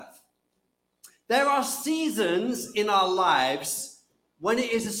There are seasons in our lives when it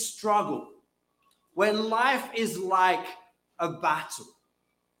is a struggle, when life is like a battle.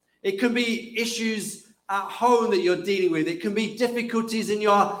 It can be issues at home that you're dealing with. It can be difficulties in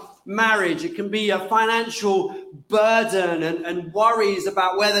your marriage. It can be a financial burden and worries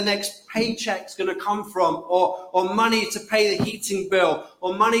about where the next paycheck's going to come from, or money to pay the heating bill,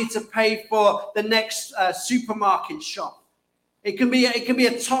 or money to pay for the next supermarket shop. It can be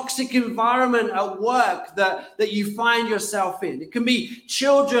a toxic environment at work that you find yourself in. It can be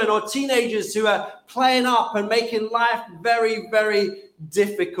children or teenagers who are playing up and making life very, very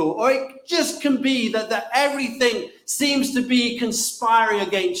difficult. Or it just can be that everything seems to be conspiring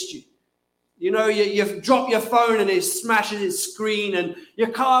against you. You know, you drop your phone and it smashes its screen, and your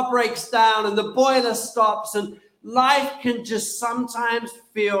car breaks down and the boiler stops, and life can just sometimes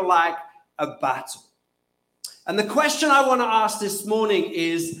feel like a battle. And the question I want to ask this morning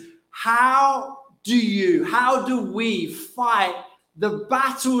is, how do we fight the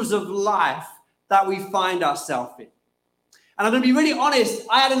battles of life that we find ourselves in? And I'm going to be really honest,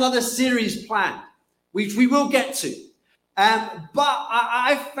 I had another series planned, which we will get to. But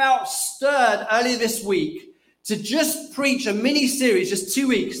I felt stirred earlier this week to just preach a mini series, just 2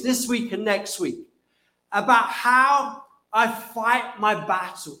 weeks, this week and next week, about how I fight my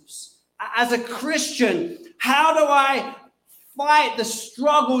battles. As a Christian, how do I fight the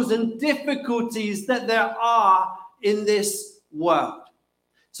struggles and difficulties that there are in this world?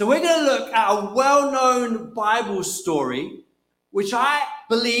 So we're going to look at a well-known Bible story, which I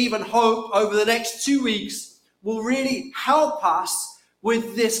believe and hope over the next 2 weeks will really help us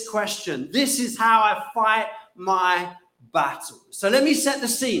with this question. This is how I fight my battle. So let me set the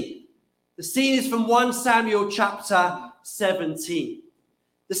scene. The scene is from 1 Samuel chapter 17.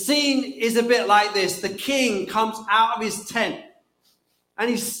 The scene is a bit like this. The king comes out of his tent and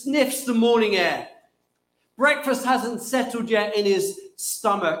he sniffs the morning air. Breakfast hasn't settled yet in his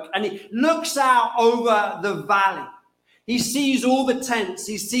stomach, and he looks out over the valley. He sees all the tents.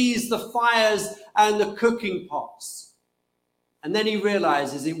 He sees the fires and the cooking pots. And then he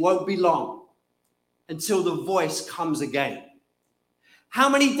realizes it won't be long until the voice comes again. How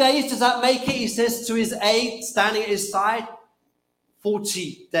many days does that make it? He says to his aide standing at his side.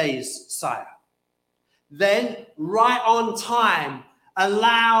 40 days, sire. Then, right on time, a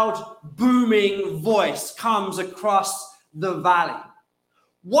loud, booming voice comes across the valley.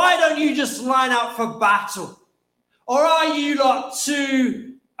 Why don't you just line up for battle? Or are you lot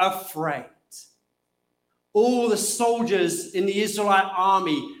too afraid? All the soldiers in the Israelite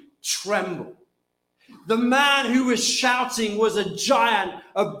army tremble. The man who was shouting was a giant,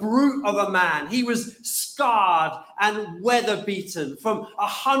 a brute of a man. He was scarred and weather-beaten from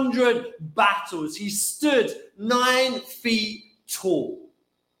 100 battles. He stood 9 feet tall.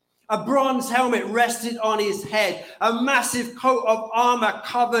 A bronze helmet rested on his head. A massive coat of armor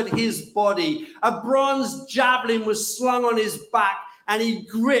covered his body. A bronze javelin was slung on his back, and he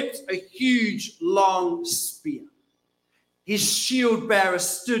gripped a huge, long spear. His shield bearer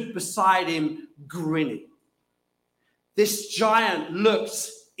stood beside him, grinning. This giant looked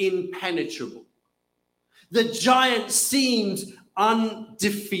impenetrable. The giant seemed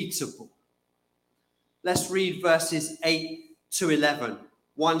undefeatable. Let's read verses 8 to 11,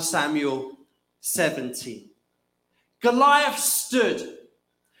 1 Samuel 17. Goliath stood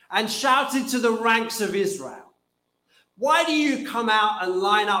and shouted to the ranks of Israel, "Why do you come out and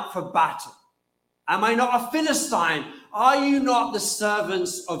line up for battle? Am I not a Philistine? Are you not the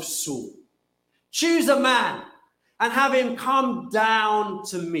servants of Saul? Choose a man and have him come down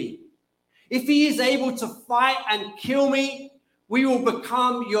to me. If he is able to fight and kill me, we will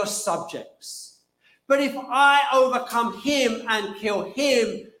become your subjects. But if I overcome him and kill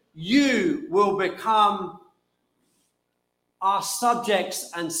him, you will become our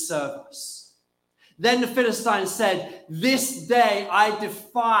subjects and serve us." Then the Philistines said, "This day I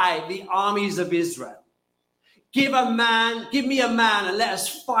defy the armies of Israel. Give me a man and let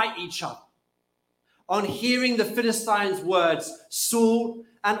us fight each other." On hearing the Philistines' words, Saul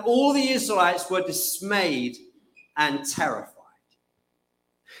and all the Israelites were dismayed and terrified.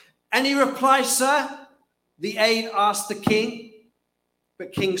 "Any reply, sir?" the aide asked the king.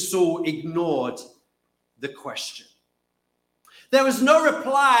 But King Saul ignored the question. There was no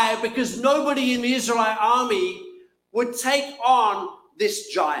reply because nobody in the Israelite army would take on this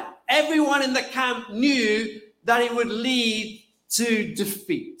giant. Everyone in the camp knew that it would lead to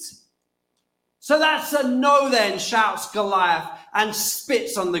defeat. "So that's a no then," shouts Goliath and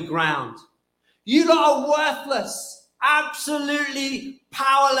spits on the ground. "You lot are worthless, absolutely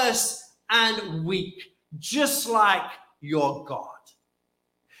powerless and weak, just like your God."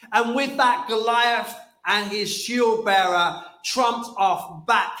 And with that, Goliath and his shield bearer trumped off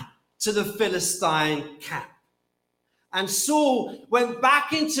back to the Philistine camp. And Saul went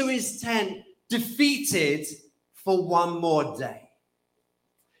back into his tent, defeated for one more day.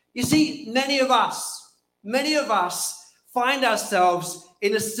 You see, many of us find ourselves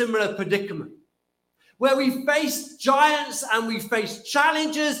in a similar predicament where we face giants and we face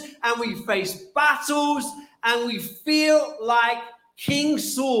challenges and we face battles and we feel like King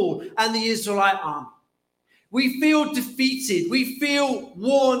Saul and the Israelite army. We feel defeated. We feel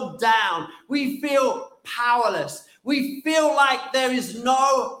worn down. We feel powerless. We feel like there is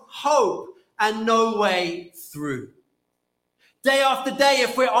no hope and no way through. Day after day,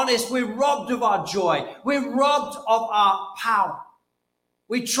 if we're honest, we're robbed of our joy. We're robbed of our power.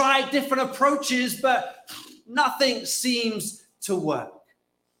 We try different approaches, but nothing seems to work.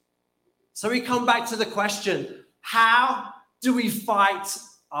 So we come back to the question, how do we fight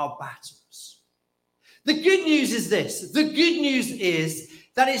our battles? The good news is this. The good news is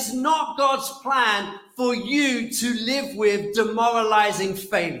that it's not God's plan for you to live with demoralizing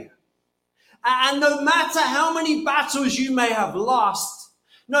failure. And no matter how many battles you may have lost,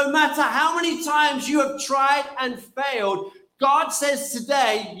 no matter how many times you have tried and failed, God says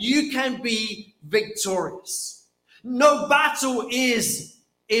today you can be victorious. No battle is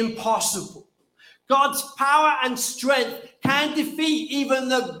impossible. God's power and strength can defeat even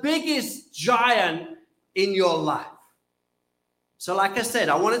the biggest giant in your life. So like I said,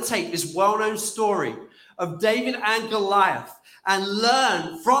 I want to take this well-known story of David and Goliath and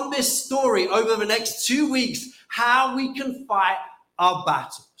learn from this story over the next 2 weeks how we can fight our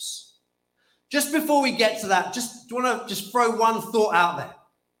battles. Just before we get to that, just want to throw one thought out there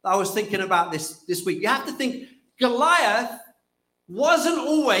that I was thinking about this week. You have to think Goliath wasn't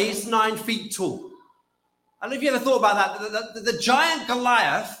always 9 feet tall. I don't know if you ever thought about that. The giant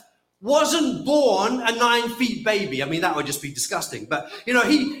Goliath wasn't born a 9 feet baby. I mean, that would just be disgusting. But,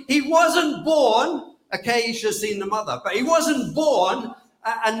 he wasn't born. Okay, you should have seen the mother. But he wasn't born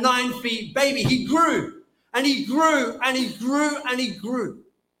a 9 feet baby. He grew, and he grew, and he grew, and he grew.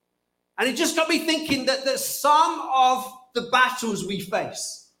 And it just got me thinking that some of the battles we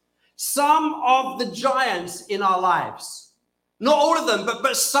face, some of the giants in our lives, not all of them,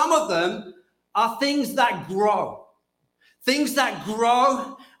 but some of them are things that grow. Things that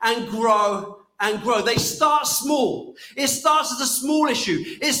grow and grow and grow. They start small. It starts as a small issue.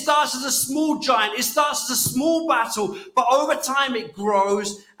 It starts as a small giant. It starts as a small battle. But over time, it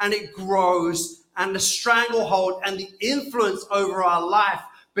grows and it grows. And the stranglehold and the influence over our life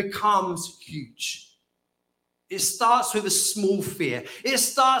becomes huge. It starts with a small fear. It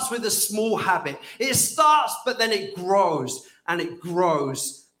starts with a small habit. It starts, but then it grows and it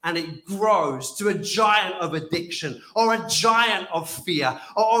grows. And it grows to a giant of addiction or a giant of fear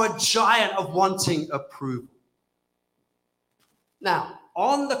or a giant of wanting approval. Now,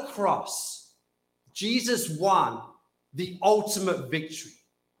 on the cross, Jesus won the ultimate victory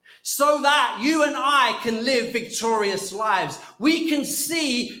so that you and I can live victorious lives. We can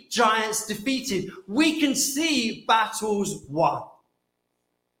see giants defeated. We can see battles won.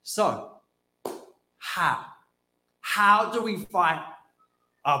 So, how? How do we fight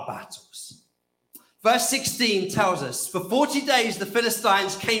our battles? Verse 16 tells us, for 40 days the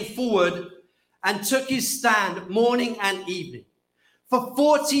Philistines came forward and took his stand morning and evening. For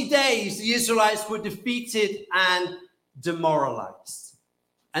 40 days the Israelites were defeated and demoralized.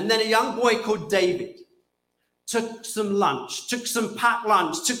 And then a young boy called David took some lunch, took some packed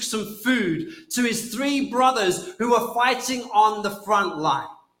lunch, took some food to his 3 brothers who were fighting on the front line.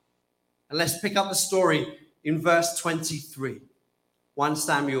 And let's pick up the story in verse 23. 1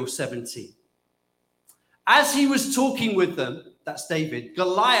 Samuel 17. As he was talking with them, that's David,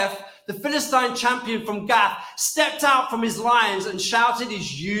 Goliath, the Philistine champion from Gath, stepped out from his lines and shouted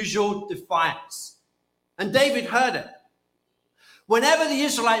his usual defiance. And David heard it. Whenever the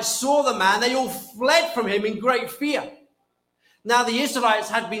Israelites saw the man, they all fled from him in great fear. Now the Israelites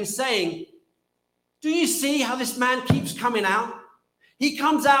had been saying, do you see how this man keeps coming out? He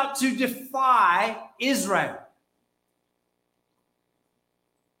comes out to defy Israel.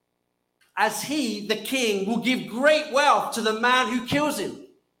 As he, the king, will give great wealth to the man who kills him.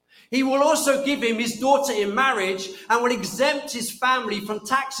 He will also give him his daughter in marriage and will exempt his family from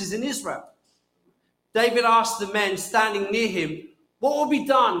taxes in Israel. David asked the men standing near him, what will be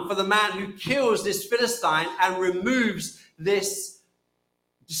done for the man who kills this Philistine and removes this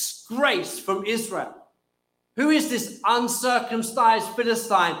disgrace from Israel? Who is this uncircumcised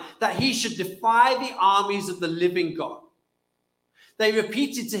Philistine that he should defy the armies of the living God? They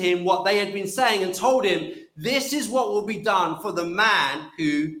repeated to him what they had been saying and told him, this is what will be done for the man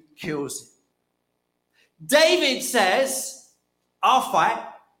who kills him. David says, I'll fight.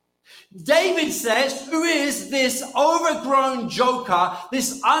 David says, who is this overgrown joker,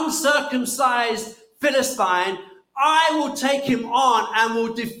 this uncircumcised Philistine? I will take him on and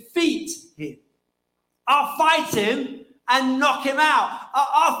will defeat him. I'll fight him and knock him out.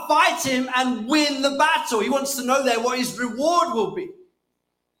 I'll fight him and win the battle. He wants to know there what his reward will be.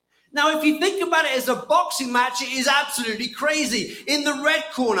 Now, if you think about it as a boxing match, it is absolutely crazy. In the red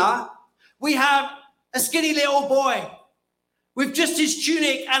corner, we have a skinny little boy with just his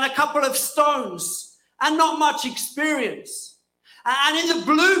tunic and a couple of stones and not much experience. And in the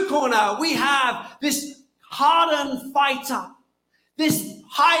blue corner, we have this hardened fighter, this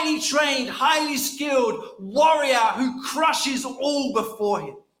highly trained, highly skilled warrior who crushes all before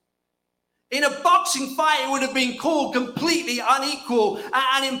him. In a boxing fight, it would have been called completely unequal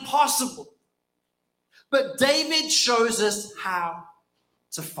and impossible. But David shows us how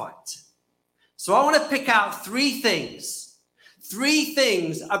to fight. So I want to pick out three things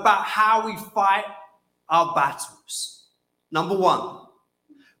about how we fight our battles. Number one,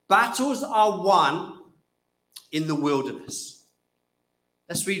 battles are won in the wilderness.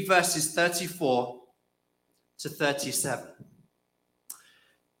 Let's read verses 34 to 37.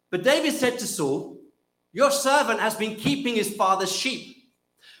 But David said to Saul, your servant has been keeping his father's sheep.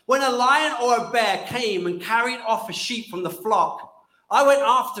 When a lion or a bear came and carried off a sheep from the flock, I went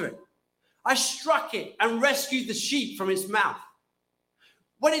after it. I struck it and rescued the sheep from its mouth.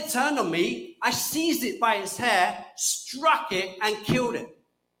 When it turned on me, I seized it by its hair, struck it, and killed it.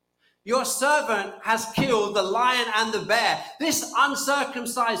 Your servant has killed the lion and the bear. This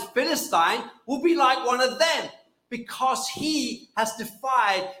uncircumcised Philistine will be like one of them, because he has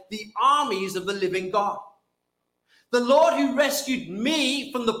defied the armies of the living God. The Lord who rescued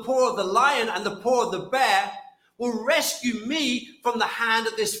me from the paw of the lion and the paw of the bear will rescue me from the hand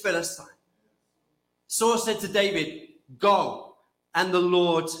of this Philistine. Saul said to David, go, and the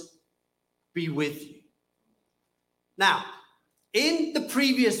Lord be with you. Now, in the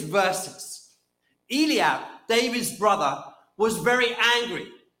previous verses, Eliab, David's brother, was very angry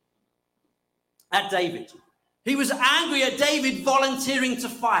at David. He was angry at David volunteering to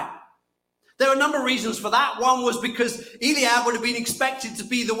fight. There are a number of reasons for that. One was because Eliab would have been expected to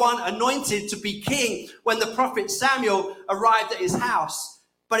be the one anointed to be king when the prophet Samuel arrived at his house.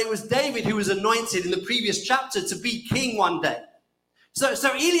 But it was David who was anointed in the previous chapter to be king one day. So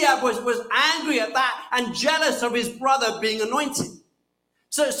Eliab was angry at that and jealous of his brother being anointed.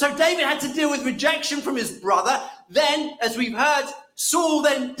 So David had to deal with rejection from his brother. Then, as we've heard, Saul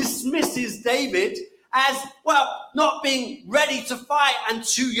then dismisses David as, well, not being ready to fight and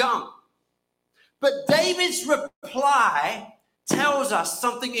too young. But David's reply tells us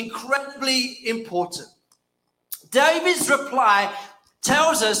something incredibly important. David's reply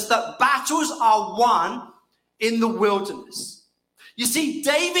tells us that battles are won in the wilderness. You see,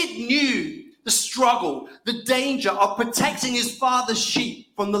 David knew the struggle, the danger of protecting his father's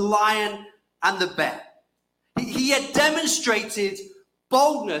sheep from the lion and the bear. He had demonstrated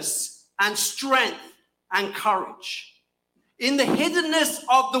boldness and strength and courage. In the hiddenness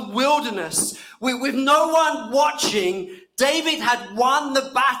of the wilderness, with no one watching, David had won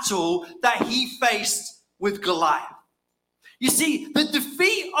the battle that he faced with Goliath. You see, the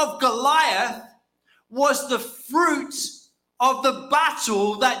defeat of Goliath was the fruit of the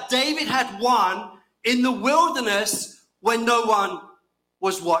battle that David had won in the wilderness when no one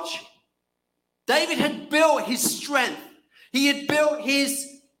was watching. David had built his strength. He had built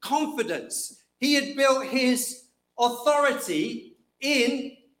his confidence. He had built his authority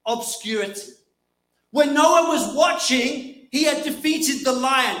in obscurity. When no one was watching, he had defeated the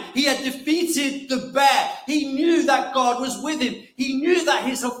lion. He had defeated the bear. He knew that God was with him. He knew that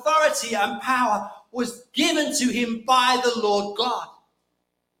his authority and power was given to him by the Lord God.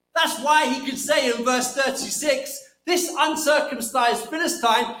 That's why he could say in verse 36, this uncircumcised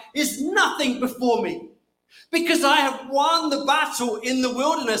Philistine is nothing before me. Because I have won the battle in the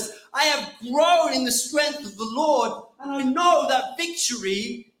wilderness. I have grown in the strength of the Lord, and I know that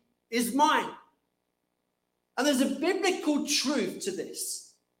victory is mine. And there's a biblical truth to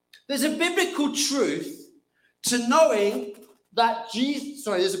this. There's a biblical truth to knowing that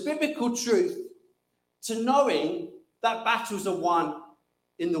there's a biblical truth to knowing that battles are won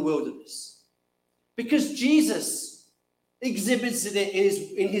in the wilderness. Because Jesus exhibited it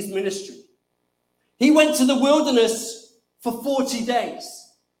in his ministry. He went to the wilderness for 40 days.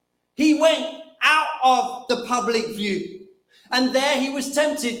 He went out of the public view. And there he was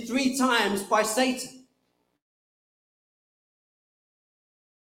tempted 3 times by Satan.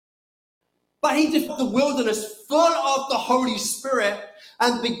 But he defeated the wilderness full of the Holy Spirit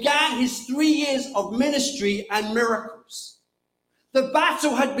and began his 3 years of ministry and miracles. The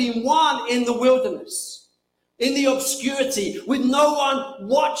battle had been won in the wilderness, in the obscurity, with no one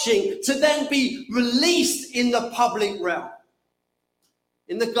watching, to then be released in the public realm.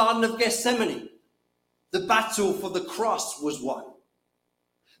 In the Garden of Gethsemane, the battle for the cross was won.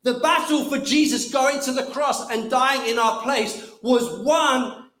 The battle for Jesus going to the cross and dying in our place was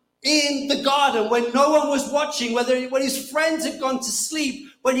won in the garden when no one was watching, when his friends had gone to sleep,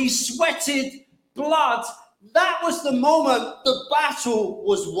 when he sweated blood. That was the moment the battle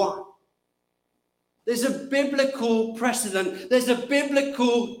was won. There's a biblical precedent, there's a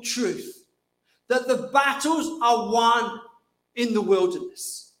biblical truth that the battles are won in the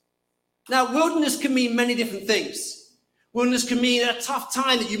wilderness. Now, wilderness can mean many different things. Wilderness can mean a tough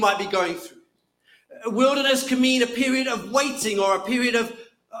time that you might be going through. Wilderness can mean a period of waiting or a period of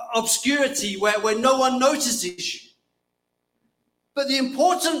obscurity where no one notices you. But the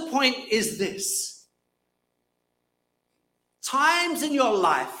important point is this. Times in your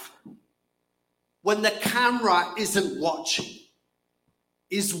life when the camera isn't watching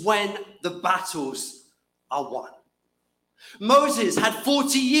is when the battles are won. Moses had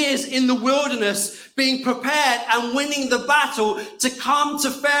 40 years in the wilderness being prepared and winning the battle to come to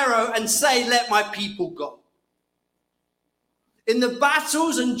Pharaoh and say, "Let my people go." In the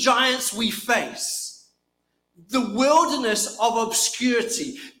battles and giants we face, the wilderness of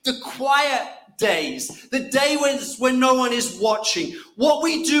obscurity, the quiet days, the day when no one is watching, what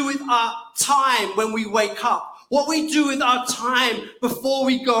we do with our time when we wake up, what we do with our time before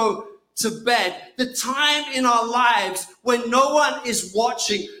we go to bed, the time in our lives when no one is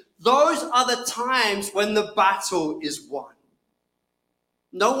watching, those are the times when the battle is won.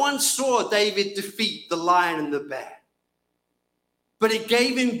 No one saw David defeat the lion and the bear, but it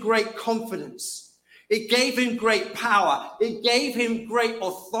gave him great confidence. It gave him great power. It gave him great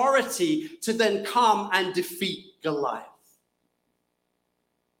authority to then come and defeat Goliath.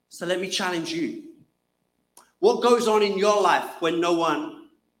 So let me challenge you. What goes on in your life when no one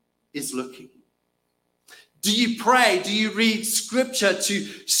is looking? Do you pray? Do you read scripture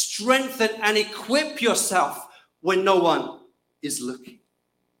to strengthen and equip yourself when no one is looking?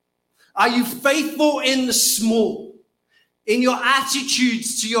 Are you faithful in the small? In your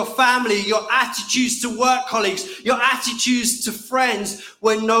attitudes to your family, your attitudes to work colleagues, your attitudes to friends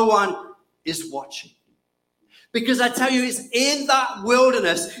when no one is watching? Because I tell you, it's in that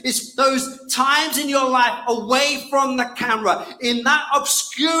wilderness, it's those times in your life away from the camera, in that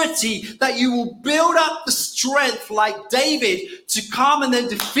obscurity, that you will build up the strength like David to come and then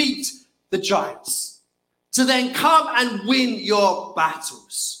defeat the giants, to then come and win your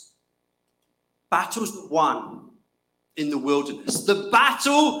battles. Battles won in the wilderness. The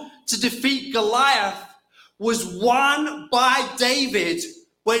battle to defeat Goliath was won by David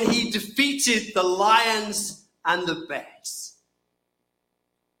when he defeated the lions and the bears.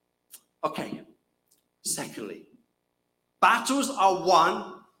 Okay, secondly, battles are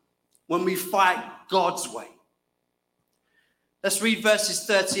won when we fight God's way. Let's read verses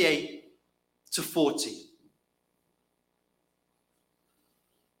 38 to 40.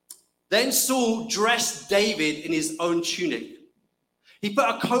 Then Saul dressed David in his own tunic. He put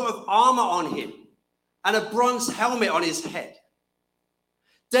a coat of armor on him and a bronze helmet on his head.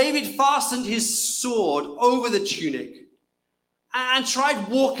 David fastened his sword over the tunic and tried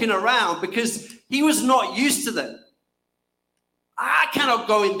walking around because he was not used to them. "I cannot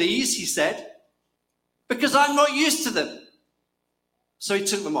go in these," he said, "because I'm not used to them." So he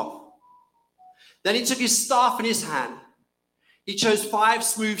took them off. Then he took his staff in his hand. He chose 5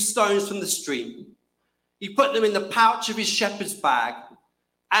 smooth stones from the stream. He put them in the pouch of his shepherd's bag,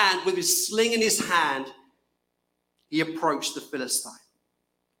 and with his sling in his hand, he approached the Philistine.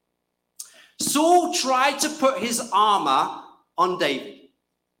 Saul tried to put his armor on David,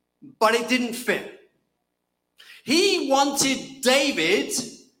 but it didn't fit. He wanted David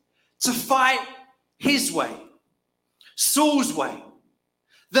to fight his way, Saul's way,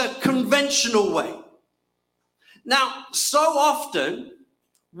 the conventional way. Now, so often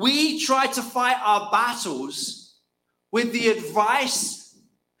we try to fight our battles with the advice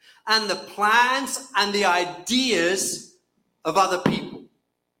and the plans and the ideas of other people.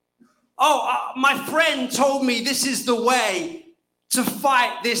 My friend told me this is the way to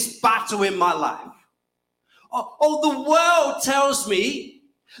fight this battle in my life. The world tells me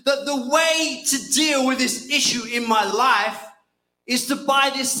that the way to deal with this issue in my life is to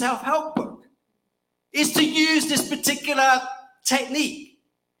buy this self-help book, is to use this particular technique,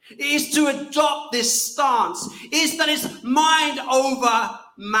 is to adopt this stance, is that it's mind over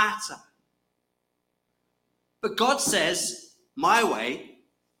matter. But God says, my way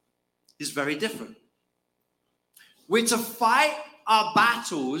is very different. We're to fight our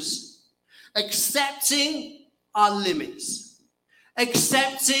battles accepting our limits,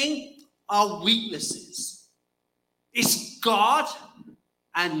 accepting our weaknesses. It's God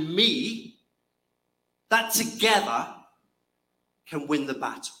and me that together can win the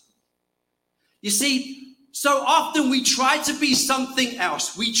battle. You see, so often we try to be something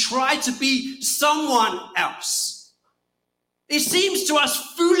else. We try to be someone else. It seems to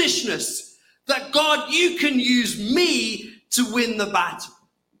us foolishness that God, you can use me to win the battle.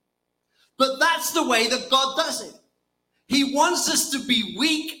 But that's the way that God does it. He wants us to be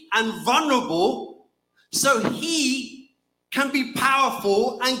weak and vulnerable so he can be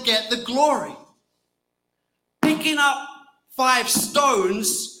powerful and get the glory. Picking up 5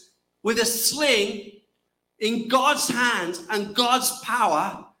 stones with a sling in God's hands and God's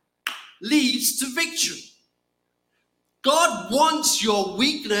power leads to victory. God wants your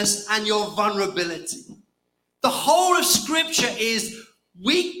weakness and your vulnerability. The whole of Scripture is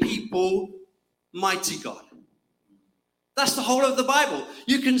weak people, mighty God. That's the whole of the Bible.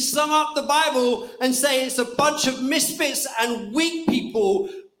 You can sum up the Bible and say it's a bunch of misfits and weak people,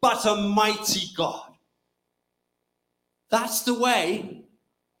 but a mighty God. That's the way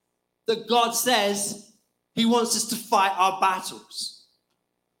that God says he wants us to fight our battles.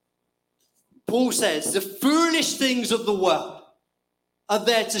 Paul says the foolish things of the world are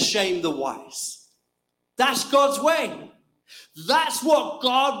there to shame the wise. That's God's way. That's what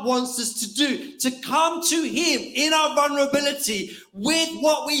God wants us to do, to come to him in our vulnerability with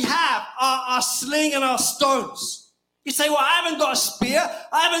what we have, our sling and our stones. You say, well, I haven't got a spear,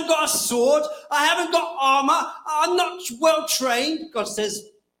 I haven't got a sword, I haven't got armor, I'm not well trained. God says,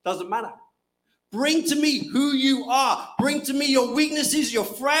 doesn't matter. Bring to me who you are. Bring to me your weaknesses, your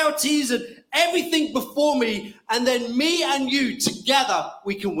frailties, and everything before me, and then me and you together,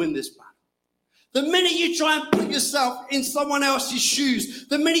 we can win this battle. The minute you try and put yourself in someone else's shoes,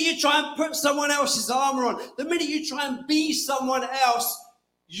 the minute you try and put someone else's armor on, the minute you try and be someone else,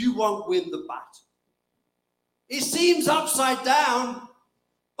 you won't win the battle. It seems upside down,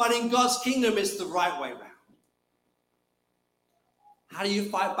 but in God's kingdom, it's the right way around. How do you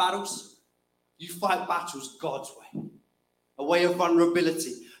fight battles? You fight battles God's way. A way of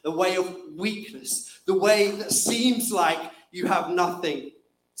vulnerability, a way of weakness, the way that seems like you have nothing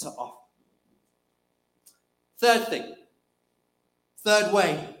to offer. Third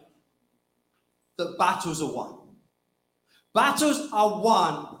way that battles are won. Battles are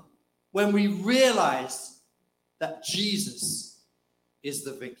won when we realize that Jesus is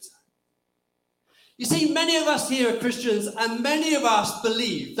the victor. You see, many of us here are Christians, and many of us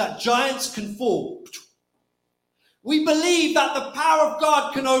believe that giants can fall. We believe that the power of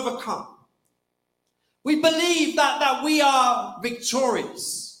God can overcome. We believe that we are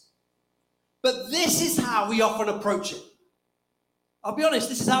victorious. But this is how we often approach it. I'll be honest,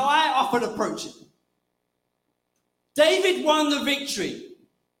 this is how I often approach it. David won the victory,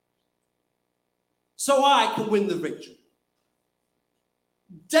 so I can win the victory.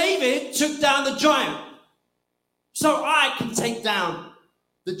 David took down the giant, so I can take down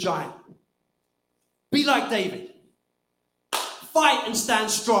the giant. Be like David. Fight and stand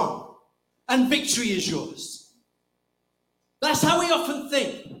strong, and victory is yours. That's how we often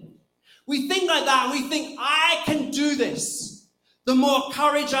think. We think like that, and we think, I can do this. The more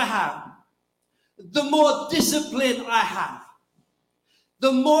courage I have, the more discipline I have,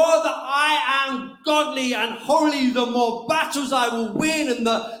 the more that I am godly and holy, the more battles I will win, and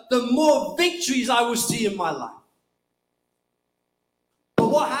the more victories I will see in my life. But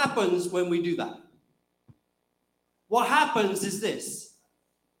what happens when we do that? What happens is this.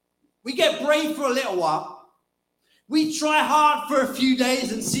 We get brave for a little while. We try hard for a few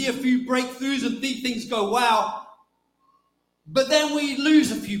days and see a few breakthroughs and think things go well. But then we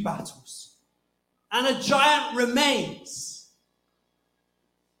lose a few battles. And a giant remains.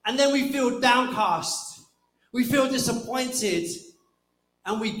 And then we feel downcast. We feel disappointed.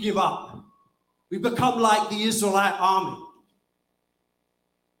 And we give up. We become like the Israelite army.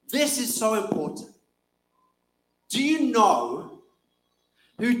 This is so important. Do you know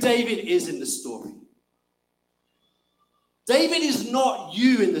who David is in the story? David is not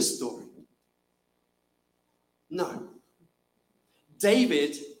you in the story. No.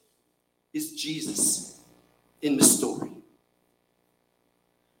 David is Jesus in the story.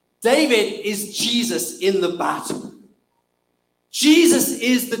 David is Jesus in the battle. Jesus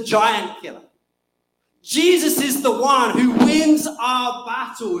is the giant killer. Jesus is the one who wins our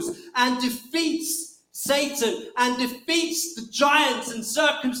battles and defeats Satan and defeats the giants and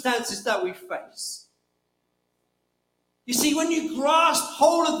circumstances that we face. You see, when you grasp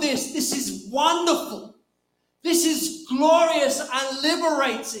hold of this, this is wonderful. This is glorious and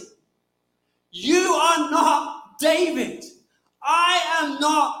liberating. You are not David. I am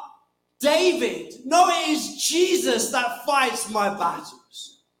not David. No, it is Jesus that fights my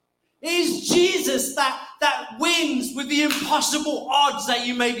battles. It is Jesus that wins with the impossible odds that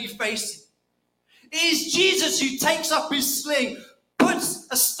you may be facing. It is Jesus who takes up his sling, puts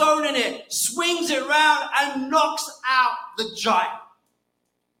a stone in it, swings it round, and knocks out the giant.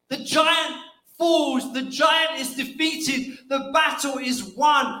 The giant falls. The giant is defeated. The battle is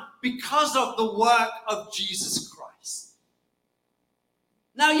won because of the work of Jesus Christ.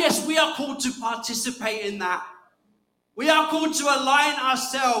 Now, yes, we are called to participate in that. We are called to align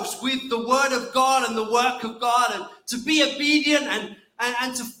ourselves with the word of God and the work of God, and to be obedient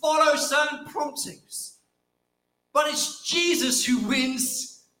and to follow certain promptings. But it's Jesus who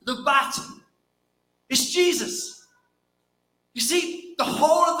wins the battle. It's Jesus. You see, the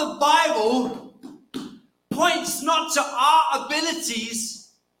whole of the Bible points not to our abilities,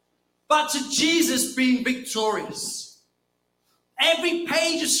 but to Jesus being victorious. Every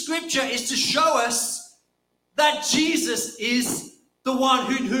page of Scripture is to show us that Jesus is the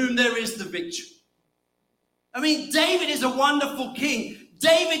one in whom there is the victory. I mean, David is a wonderful king.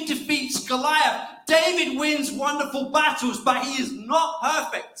 David defeats Goliath. David wins wonderful battles, but he is not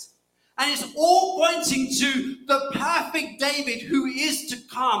perfect. And it's all pointing to the perfect David who is to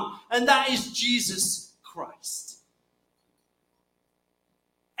come, and that is Jesus Christ.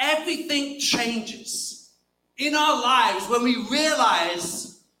 Everything changes in our lives when we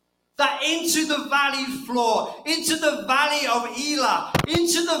realize that into the valley floor, into the valley of Elah,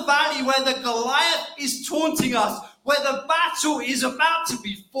 into the valley where the Goliath is taunting us, where the battle is about to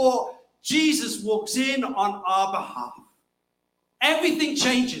be fought, Jesus walks in on our behalf. Everything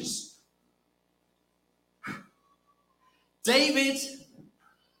changes. David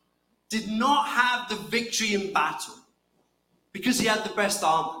did not have the victory in battle because he had the best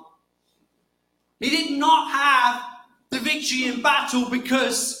armor. He did not have the victory in battle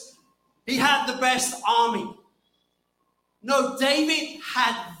because he had the best army. No, David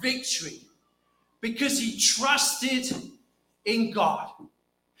had victory because he trusted in God.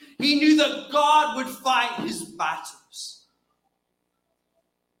 He knew that God would fight his battles.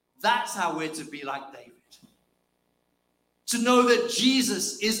 That's how we're to be like David. To know that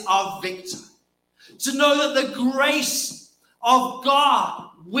Jesus is our victor. To know that the grace of God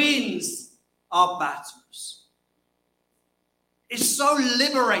wins our battles. It's so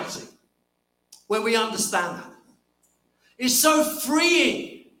liberating when we understand that. It's so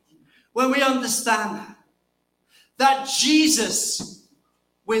freeing when we understand that. That Jesus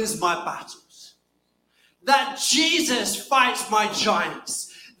wins my battles. That Jesus fights my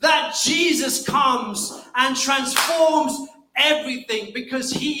giants. That Jesus comes and transforms everything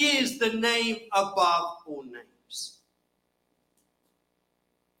because he is the name above all names.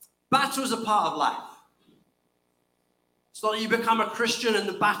 Battles are part of life. It's not that you become a Christian and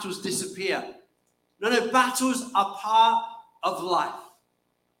the battles disappear. No, battles are part of life.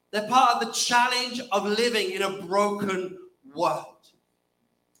 They're part of the challenge of living in a broken world.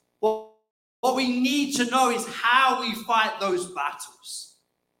 What we need to know is how we fight those battles.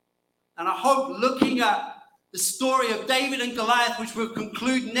 And I hope looking at the story of David and Goliath, which we'll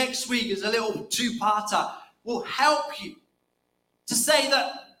conclude next week as a little two-parter, will help you to say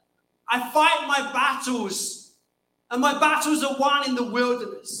that I fight my battles, and my battles are won in the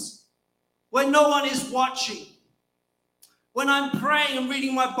wilderness, when no one is watching, when I'm praying and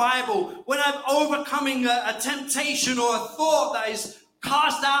reading my Bible, when I'm overcoming a temptation or a thought that is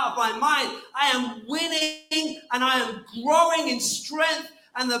cast out of my mind. I am winning and I am growing in strength,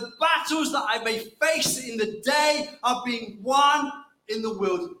 and the battles that I may face in the day are being won in the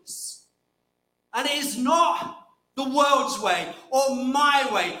wilderness. And it is not the world's way or my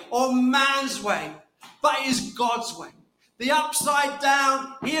way or man's way, but it is God's way. The upside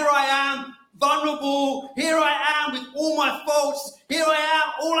down, here I am, vulnerable, here I am with all my faults, here I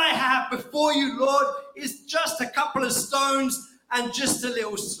am, all I have before you, Lord, is just a couple of stones and just a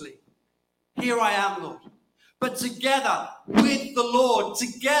little sling. Here I am, Lord. But together with the Lord,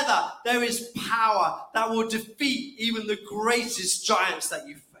 together there is power that will defeat even the greatest giants that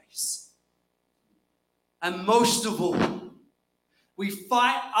you face. And most of all, we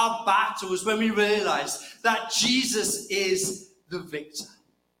fight our battles when we realize that Jesus is the victor.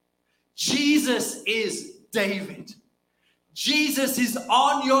 Jesus is David. Jesus is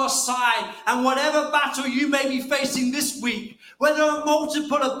on your side, and whatever battle you may be facing this week, whether a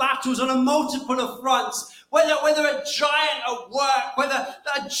multiple of battles on a multiple of fronts, whether a giant at work, whether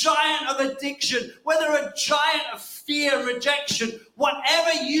a giant of addiction, whether a giant of fear, rejection,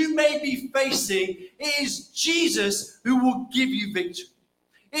 whatever you may be facing, it is Jesus who will give you victory.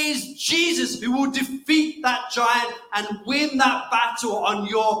 It is Jesus who will defeat that giant and win that battle on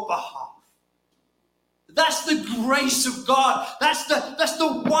your behalf. That's the grace of God. That's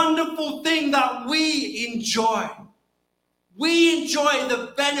the wonderful thing that we enjoy. We enjoy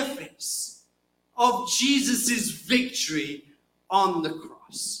the benefits of Jesus' victory on the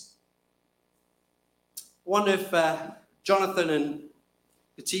cross. I wonder if Jonathan and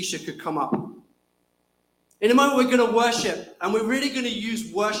Katisha could come up. In a moment, we're going to worship, and we're really going to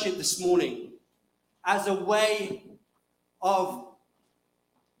use worship this morning as a way of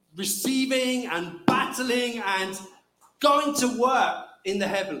receiving and battling and going to work in the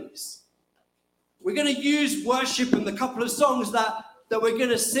heavens. We're going to use worship and the couple of songs that we're going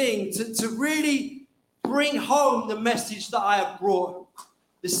to sing to really bring home the message that I have brought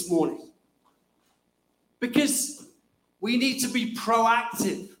this morning. Because we need to be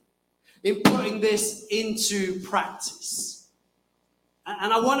proactive in putting this into practice.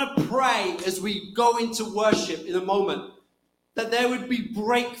 And I want to pray as we go into worship in a moment that there would be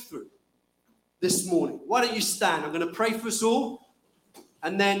breakthrough this morning. Why don't you stand? I'm going to pray for us all.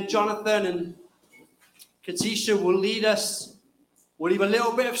 And then Jonathan and Katisha will lead us. We'll leave a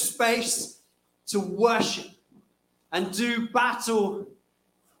little bit of space to worship and do battle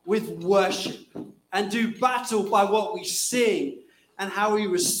with worship and do battle by what we sing and how we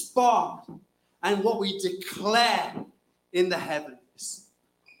respond and what we declare in the heavens.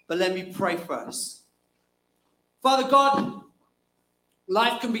 But let me pray first. Father God,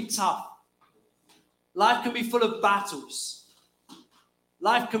 life can be tough. Life can be full of battles.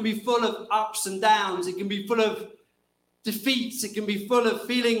 Life can be full of ups and downs. It can be full of defeats. It can be full of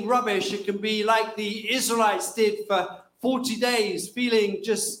feeling rubbish. It can be like the Israelites did for 40 days, feeling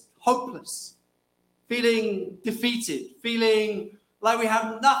just hopeless, feeling defeated, feeling like we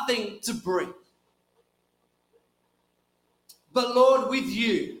have nothing to bring. But Lord, with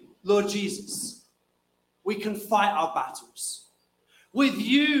you, Lord Jesus, we can fight our battles. With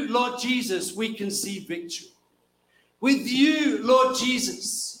you, Lord Jesus, we can see victory. With you, Lord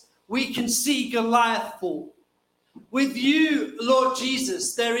Jesus, we can see Goliath fall. With you, Lord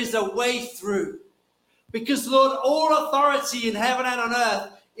Jesus, there is a way through. Because, Lord, all authority in heaven and on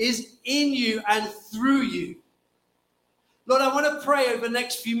earth is in you and through you. Lord, I want to pray over the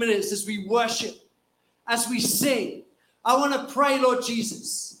next few minutes as we worship, as we sing. I want to pray, Lord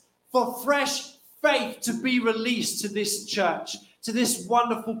Jesus, for fresh faith to be released to this church, to this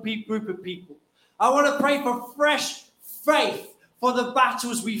wonderful group of people. I want to pray for fresh faith for the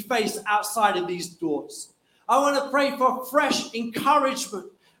battles we face outside of these doors. I want to pray for fresh encouragement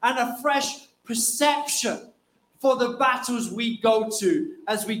and a fresh perception for the battles we go to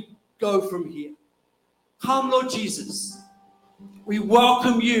as we go from here. Come, Lord Jesus. We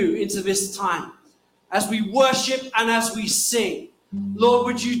welcome you into this time as we worship and as we sing. Lord,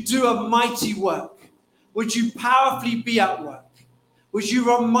 would you do a mighty work? Would you powerfully be at work? Would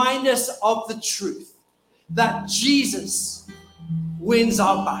you remind us of the truth that Jesus wins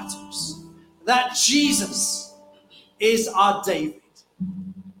our battles, that Jesus is our David.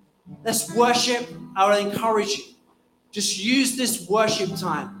 Let's worship. I would encourage you, just use this worship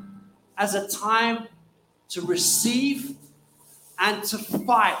time as a time to receive and to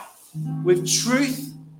fight with truth